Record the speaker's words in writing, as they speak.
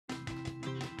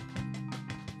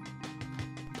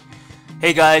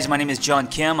Hey guys, my name is John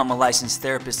Kim. I'm a licensed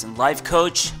therapist and life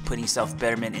coach, putting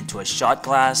self-betterment into a shot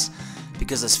glass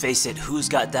because let's face it, who's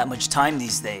got that much time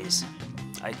these days?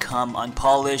 I come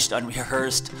unpolished,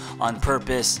 unrehearsed, on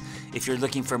purpose. If you're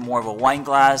looking for more of a wine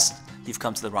glass, you've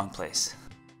come to the wrong place.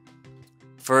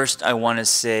 First, I want to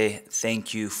say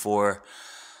thank you for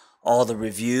all the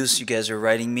reviews you guys are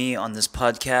writing me on this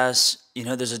podcast. You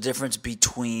know, there's a difference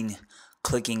between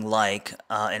clicking like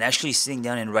and actually sitting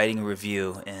down and writing a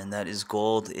review, and that is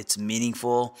gold. It's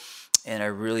meaningful, and I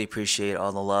really appreciate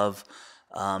all the love.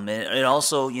 And it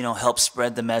also, helps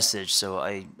spread the message. So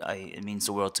it means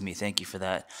the world to me. Thank you for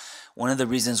that. One of the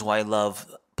reasons why I love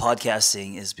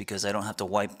podcasting is because I don't have to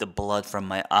wipe the blood from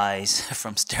my eyes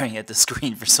from staring at the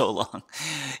screen for so long.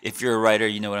 If you're a writer,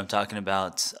 you know what I'm talking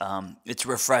about. It's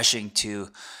refreshing to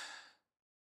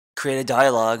create a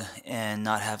dialogue and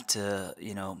not have to,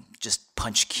 just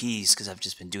punch keys because I've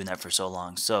just been doing that for so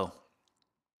long. So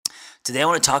today I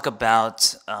want to talk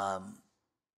about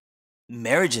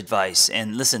marriage advice.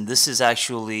 And listen, this is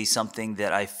actually something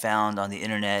that I found on the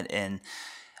internet, and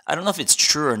I don't know if it's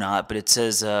true or not, but it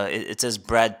says it says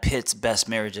Brad Pitt's best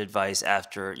marriage advice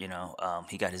after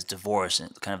he got his divorce,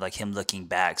 and kind of like him looking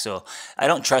back. So I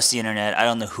don't trust the internet. I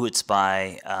don't know who it's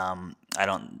by. I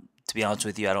don't. To be honest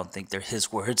with you, I don't think they're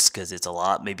his words because it's a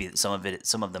lot. Maybe some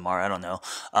of them are. I don't know.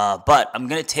 But I'm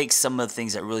gonna take some of the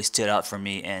things that really stood out for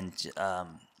me and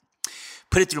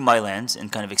put it through my lens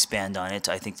and kind of expand on it.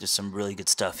 I think there's some really good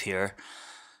stuff here.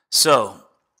 So,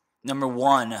 number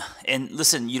one, and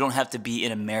listen, you don't have to be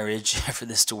in a marriage for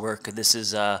this to work. This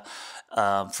is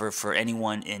for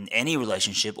anyone in any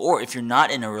relationship, or if you're not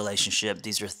in a relationship,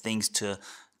 these are things to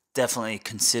definitely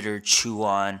consider, chew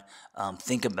on,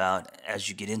 think about as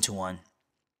you get into one.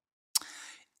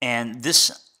 And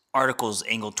this article is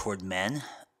angled toward men,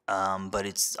 but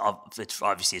it's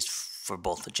obviously it's for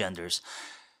both genders.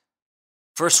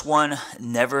 First one,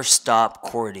 never stop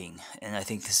courting. And I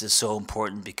think this is so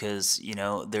important because,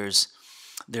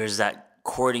 there's that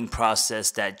courting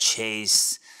process, that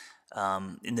chase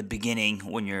in the beginning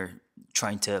when you're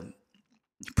trying to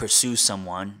pursue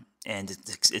someone, and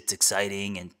it's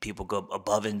exciting and people go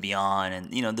above and beyond.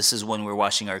 And, this is when we're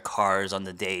washing our cars on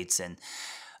the dates and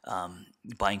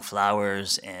buying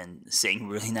flowers and saying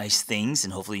really nice things,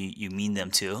 and hopefully you mean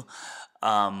them too.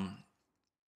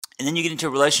 And then you get into a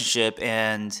relationship,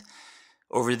 and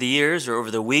over the years or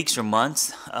over the weeks or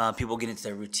months, people get into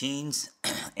their routines,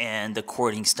 and the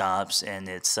courting stops, and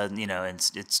it's sudden,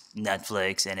 it's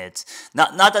Netflix, and it's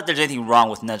not that there's anything wrong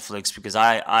with Netflix, because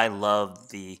I love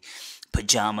the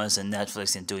pajamas and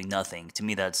Netflix and doing nothing. To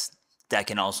me, that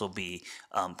can also be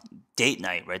date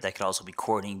night, right? That could also be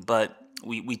courting, but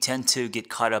we tend to get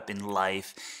caught up in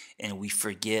life, and we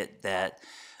forget that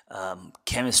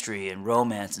chemistry and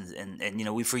romance,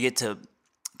 and we forget to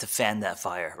fan that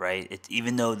fire, right?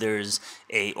 Even though there's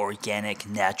a organic,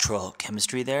 natural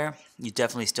chemistry there, you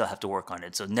definitely still have to work on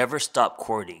it. So never stop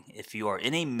courting. If you are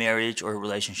in a marriage or a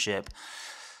relationship,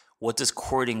 what does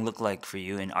courting look like for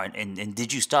you? And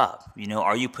did you stop?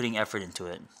 Are you putting effort into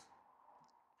it?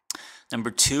 Number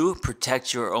two,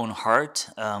 protect your own heart.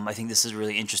 I think this is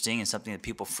really interesting and something that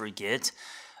people forget.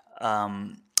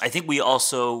 I think we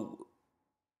also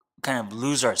kind of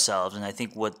lose ourselves, and I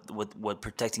think what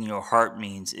protecting your heart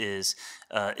means is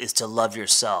to love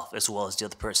yourself as well as the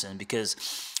other person, because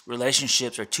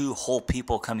relationships are two whole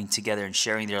people coming together and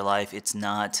sharing their life. It's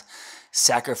not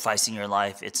sacrificing your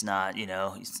life. It's not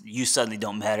you suddenly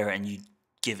don't matter and you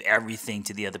give everything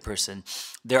to the other person.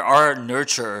 There are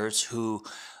nurturers who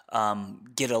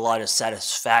get a lot of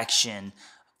satisfaction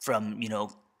from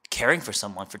caring for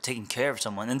someone, for taking care of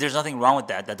someone, and there's nothing wrong with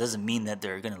that. That doesn't mean that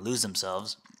they're going to lose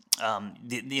themselves.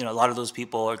 A lot of those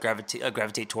people are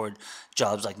gravitate toward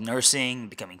jobs like nursing,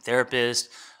 becoming therapists.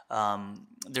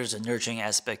 There's a nurturing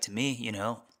aspect to me.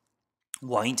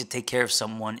 Wanting to take care of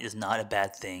someone is not a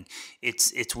bad thing.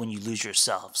 It's when you lose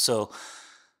yourself. So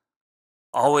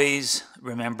always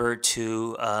remember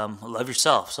to love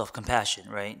yourself, self-compassion,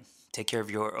 right? Take care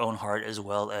of your own heart as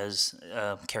well as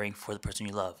caring for the person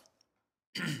you love.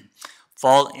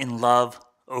 Fall in love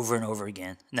over and over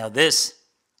again. Now this,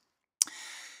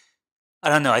 I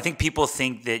don't know. I think people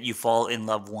think that you fall in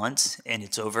love once and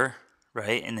it's over,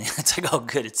 right? And then it's like, oh,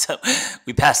 good,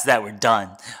 we passed that, we're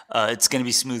done. It's going to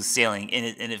be smooth sailing,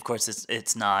 and of course,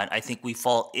 it's not. I think we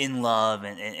fall in love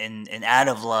and out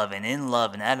of love and in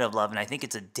love and out of love, and I think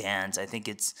it's a dance. I think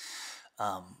it's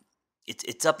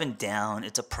up and down.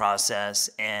 It's a process,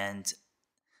 and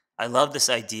I love this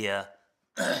idea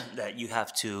that you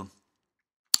have to,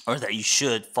 or that you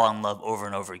should fall in love over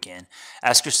and over again.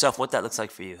 Ask yourself what that looks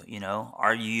like for you.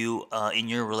 Are you in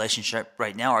your relationship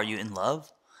right now? Are you in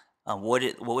love? What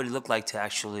would it look like to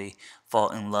actually fall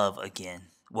in love again?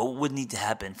 What would need to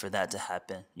happen for that to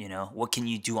happen? You know, what can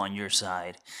you do on your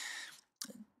side?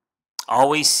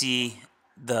 Always see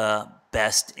the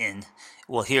best in,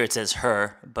 well, here it says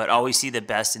her, but always see the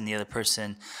best in the other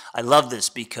person. I love this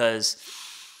because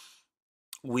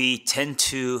we tend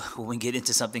to, when we get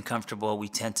into something comfortable, we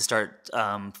tend to start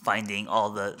finding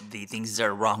all the things that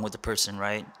are wrong with the person,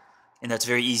 right? And that's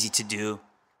very easy to do.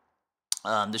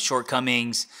 The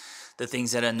shortcomings, the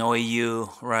things that annoy you,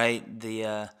 right?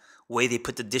 The way they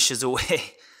put the dishes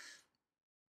away,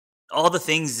 all the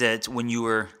things that when you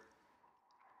were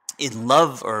in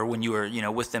love or when you were,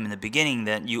 with them in the beginning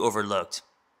that you overlooked.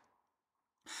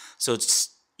 So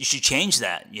you should change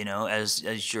that,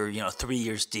 as you're, 3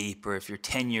 years deep, or if you're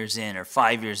 10 years in or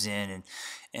 5 years in,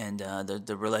 and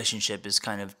the relationship is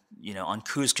kind of, on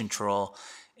cruise control,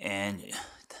 and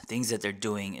the things that they're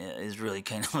doing is really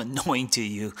kind of annoying to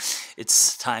you.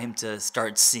 It's time to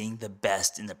start seeing the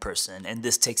best in the person, and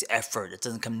this takes effort. It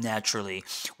doesn't come naturally.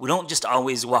 We don't just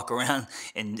always walk around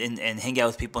and hang out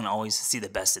with people and always see the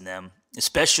best in them,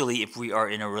 especially if we are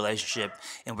in a relationship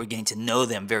and we're getting to know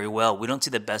them very well. We don't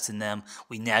see the best in them.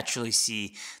 We naturally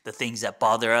see the things that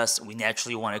bother us. We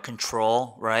naturally want to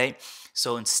control, right?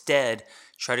 So instead,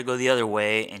 try to go the other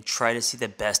way and try to see the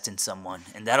best in someone.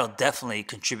 And that'll definitely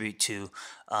contribute to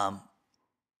um,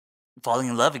 falling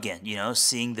in love again,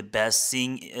 seeing the best,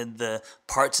 seeing the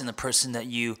parts in the person that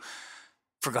you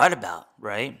forgot about,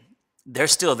 right? They're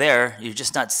still there. You're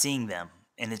just not seeing them.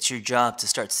 And it's your job to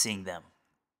start seeing them.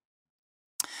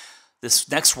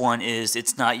 This next one is,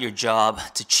 it's not your job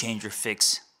to change or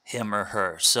fix him or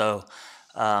her. So,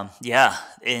 yeah.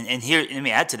 And here, let me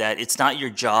add to that, it's not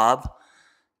your job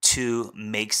to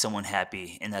make someone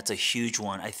happy. And that's a huge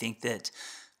one. I think that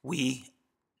we,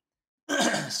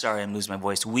 sorry, I'm losing my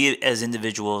voice. We as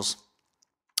individuals,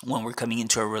 when we're coming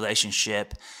into a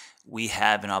relationship, we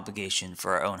have an obligation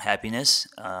for our own happiness.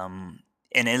 And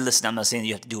then listen, I'm not saying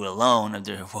you have to do it alone.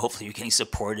 Hopefully, you're getting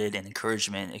supported and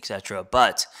encouragement, etc.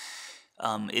 But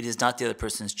it is not the other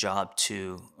person's job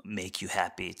to make you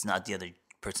happy. It's not the other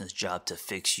person's job to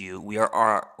fix you. We are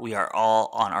all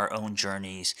on our own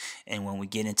journeys, and when we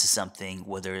get into something,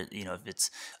 whether if it's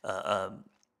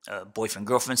a boyfriend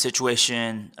girlfriend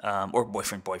situation, or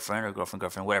boyfriend boyfriend or girlfriend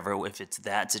girlfriend, whatever. If it's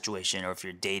that situation, or if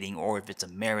you're dating, or if it's a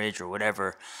marriage or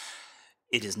whatever,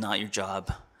 it is not your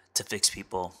job to fix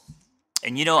people.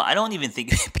 And I don't even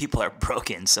think people are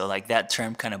broken. So like that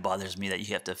term kind of bothers me, that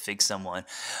you have to fix someone.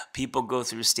 People go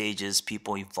through stages,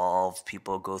 people evolve,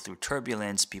 people go through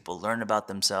turbulence, people learn about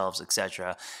themselves,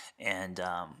 etc. And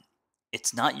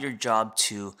it's not your job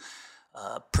to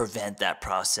prevent that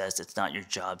process. It's not your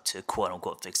job to quote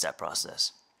unquote fix that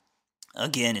process.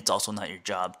 Again, it's also not your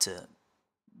job to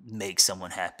make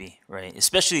someone happy, right?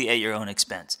 Especially at your own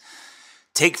expense.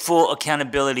 Take full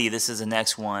accountability. This is the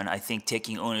next one. I think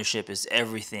taking ownership is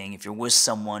everything. If you're with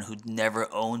someone who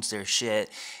never owns their shit,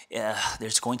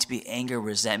 there's going to be anger,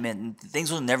 resentment, and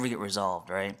things will never get resolved,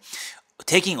 right?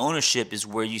 Taking ownership is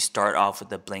where you start off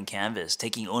with a blank canvas.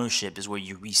 Taking ownership is where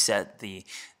you reset the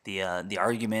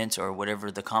argument or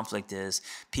whatever the conflict is.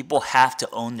 People have to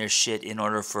own their shit in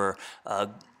order for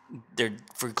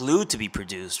for glue to be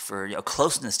produced, for a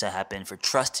closeness to happen, for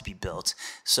trust to be built.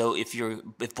 So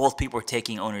if both people are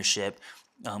taking ownership,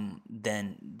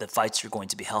 then the fights are going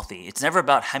to be healthy. It's never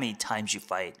about how many times you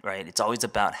fight, right? It's always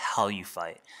about how you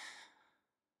fight.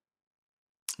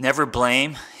 Never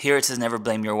blame. Here it says never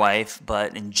blame your wife,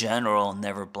 but in general,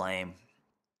 never blame.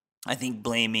 I think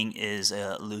blaming is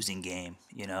a losing game.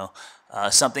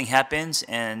 Something happens,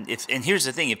 and here's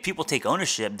the thing: if people take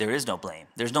ownership, there is no blame.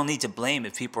 There's no need to blame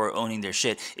if people are owning their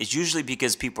shit. It's usually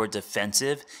because people are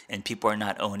defensive and people are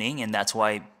not owning, and that's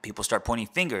why people start pointing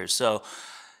fingers. So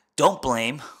don't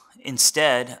blame.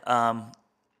 Instead,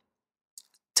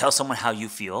 tell someone how you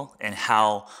feel and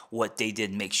how what they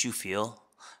did makes you feel.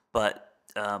 But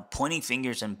pointing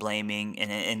fingers and blaming,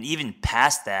 and even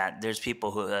past that, there's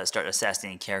people who start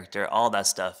assassinating character. All that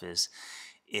stuff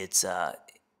it's uh,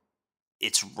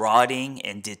 it's rotting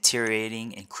and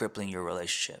deteriorating and crippling your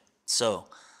relationship. So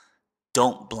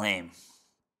don't blame.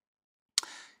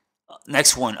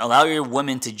 Next one, allow your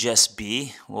woman to just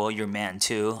be, well, your man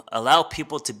too. Allow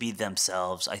people to be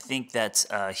themselves. I think that's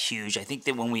huge. I think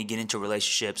that when we get into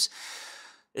relationships,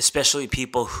 especially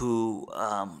people who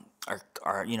are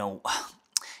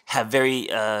have very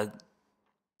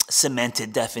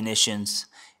cemented definitions,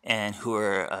 and who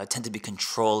are tend to be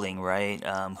controlling, right?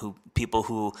 Who People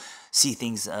who see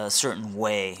things a certain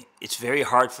way, it's very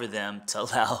hard for them to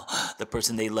allow the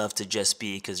person they love to just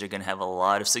be, because they're going to have a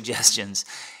lot of suggestions,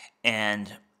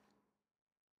 and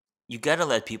you got to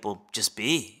let people just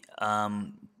be.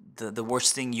 The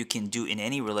worst thing you can do in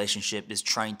any relationship is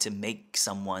trying to make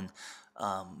someone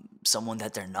someone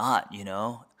that they're not, you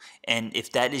know. And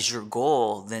if that is your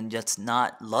goal, then that's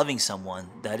not loving someone.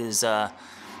 That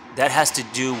has to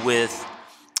do with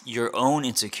your own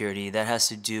insecurity. That has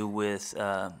to do with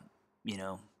you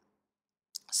know,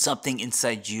 something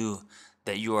inside you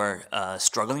that you are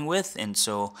struggling with, and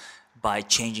so by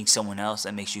changing someone else,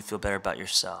 that makes you feel better about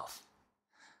yourself.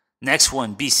 Next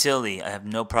one, be silly. I have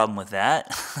no problem with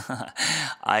that.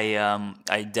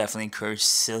 I definitely encourage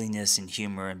silliness and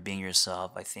humor and being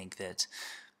yourself. I think that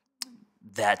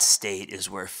that state is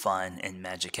where fun and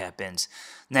magic happens.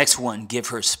 Next one, give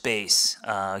her space.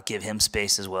 Give him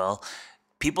space as well.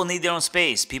 People need their own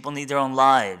space. People need their own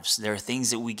lives. There are things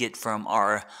that we get from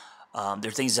our there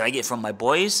are things that I get from my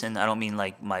boys, and I don't mean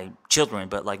like my children,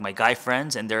 but like my guy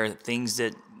friends. And there are things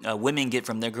that women get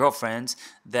from their girlfriends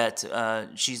that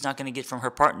she's not going to get from her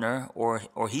partner, or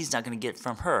he's not going to get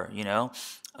from her. You know,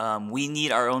 we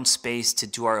need our own space to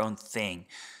do our own thing.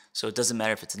 So it doesn't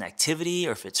matter if it's an activity,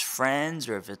 or if it's friends,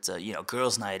 or if it's a, you know,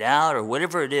 girls' night out, or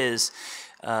whatever it is.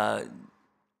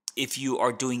 If you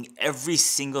are doing every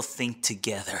single thing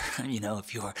together, you know,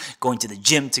 if you are going to the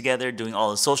gym together, doing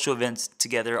all the social events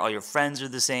together, all your friends are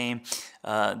the same,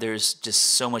 there's just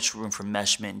so much room for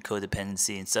meshment and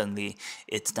codependency. And suddenly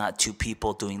it's not two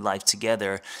people doing life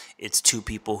together, it's two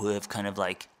people who have kind of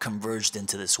like converged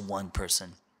into this one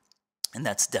person. And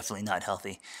that's definitely not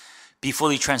healthy. Be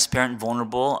fully transparent and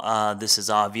vulnerable. This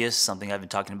is obvious, something I've been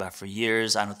talking about for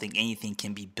years. I don't think anything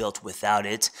can be built without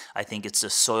it. I think it's the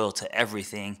soil to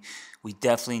everything. We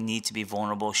definitely need to be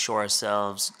vulnerable, show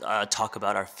ourselves, talk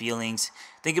about our feelings.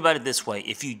 Think about it this way.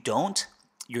 If you don't,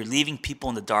 you're leaving people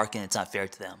in the dark, and it's not fair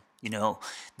to them. You know,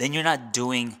 then you're not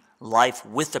doing life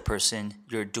with the person,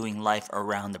 you're doing life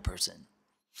around the person.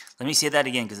 Let me say that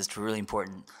again, because it's really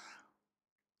important.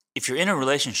 If you're in a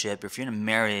relationship, if you're in a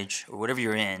marriage, or whatever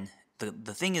you're in,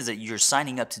 the thing is that you're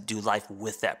signing up to do life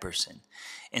with that person.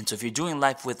 And so if you're doing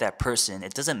life with that person,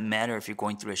 it doesn't matter if you're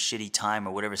going through a shitty time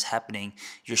or whatever's happening,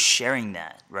 you're sharing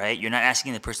that, right? You're not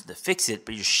asking the person to fix it,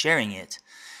 but you're sharing it.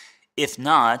 If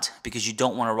not, because you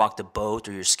don't want to rock the boat,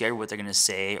 or you're scared what they're going to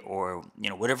say, or, you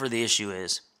know, whatever the issue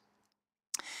is,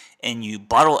 and you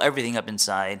bottle everything up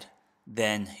inside,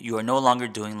 then you are no longer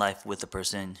doing life with the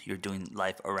person, you're doing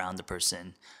life around the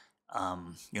person.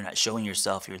 You're not showing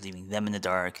yourself, you're leaving them in the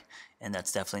dark, and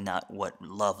that's definitely not what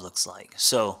love looks like.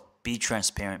 So be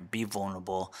transparent, be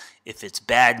vulnerable. If it's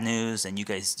bad news, then you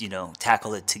guys, you know,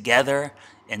 tackle it together,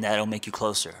 and that'll make you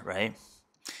closer, right?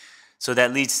 So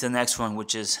that leads to the next one,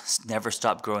 which is never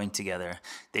stop growing together.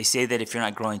 They say that if you're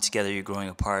not growing together, you're growing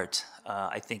apart.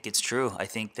 I think it's true. I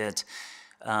think that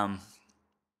um,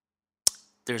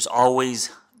 there's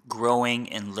always growing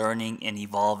and learning and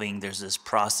evolving. There's this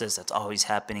process that's always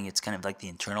happening. It's kind of like the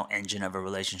internal engine of a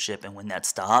relationship. And when that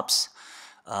stops,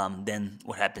 then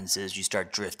what happens is you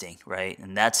start drifting, right?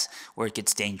 And that's where it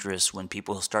gets dangerous, when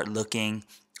people start looking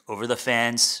over the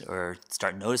fence or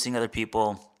start noticing other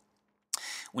people.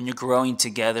 When you're growing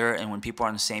together and when people are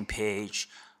on the same page,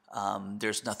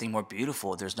 there's nothing more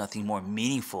beautiful. There's nothing more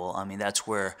meaningful. I mean, that's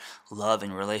where love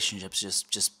and relationships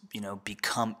just you know,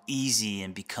 become easy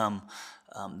and become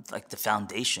like the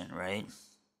foundation, right?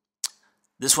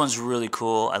 This one's really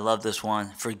cool. I love this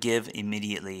one. Forgive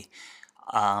immediately.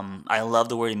 I love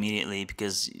the word immediately,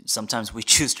 because sometimes we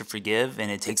choose to forgive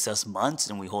and it takes us months,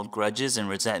 and we hold grudges and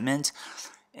resentment.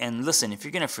 And listen, if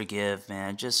you're gonna forgive,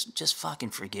 man, just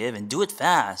fucking forgive, and do it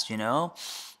fast, you know?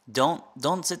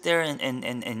 Don't sit there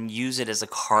and use it as a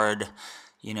card,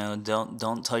 you know.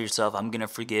 Don't tell yourself I'm gonna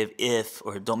forgive if,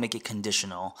 or don't make it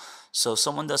conditional. So if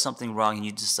someone does something wrong and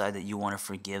you decide that you want to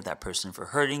forgive that person for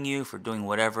hurting you, for doing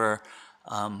whatever,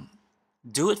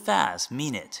 do it fast,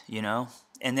 mean it, you know?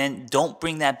 And then don't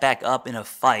bring that back up in a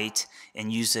fight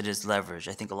and use it as leverage.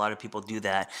 I think a lot of people do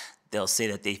that. They'll say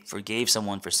that they forgave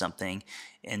someone for something,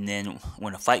 and then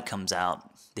when a fight comes out,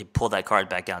 they pull that card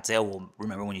back out and say, oh, well,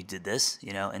 remember when you did this,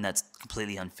 you know? And that's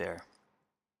completely unfair.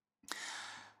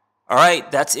 All right,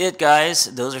 that's it, guys.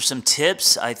 Those are some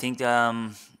tips. I think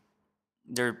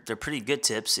they're pretty good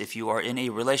tips. If you are in a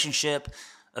relationship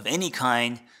of any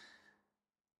kind,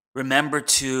 remember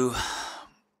to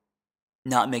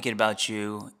not make it about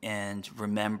you, and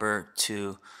remember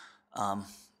um,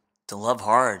 to love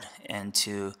hard, and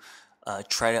to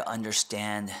try to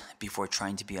understand before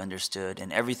trying to be understood.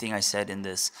 And everything I said in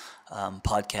this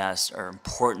podcast are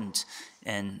important.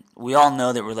 And we all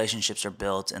know that relationships are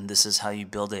built, and this is how you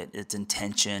build it. It's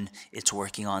intention. It's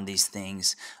working on these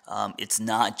things. It's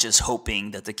not just hoping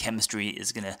that the chemistry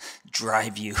is going to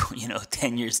drive you,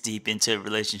 10 years deep into a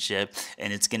relationship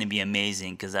and it's going to be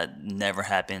amazing, because that never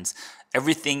happens.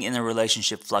 Everything in a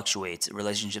relationship fluctuates.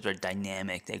 Relationships are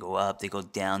dynamic. They go up, they go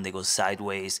down, they go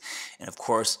sideways. And of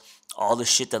course, all the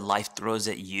shit that life throws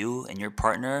at you and your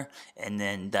partner, and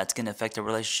then that's going to affect the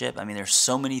relationship. I mean, there's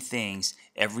so many things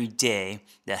every day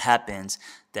that happens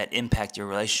that impact your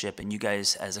relationship, and you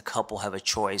guys as a couple have a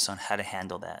choice on how to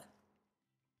handle that.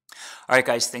 All right,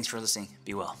 guys, thanks for listening.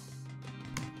 Be well.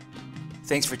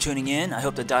 Thanks for tuning in. I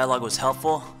hope the dialogue was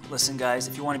helpful. Listen, guys,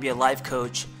 if you want to be a life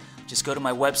coach, just go to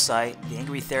my website,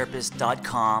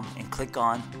 theangrytherapist.com, and click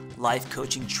on Life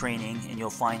Coaching Training, and you'll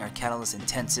find our Catalyst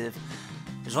Intensive.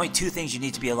 There's only 2 things you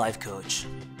need to be a life coach: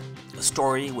 a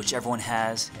story, which everyone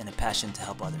has, and a passion to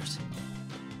help others.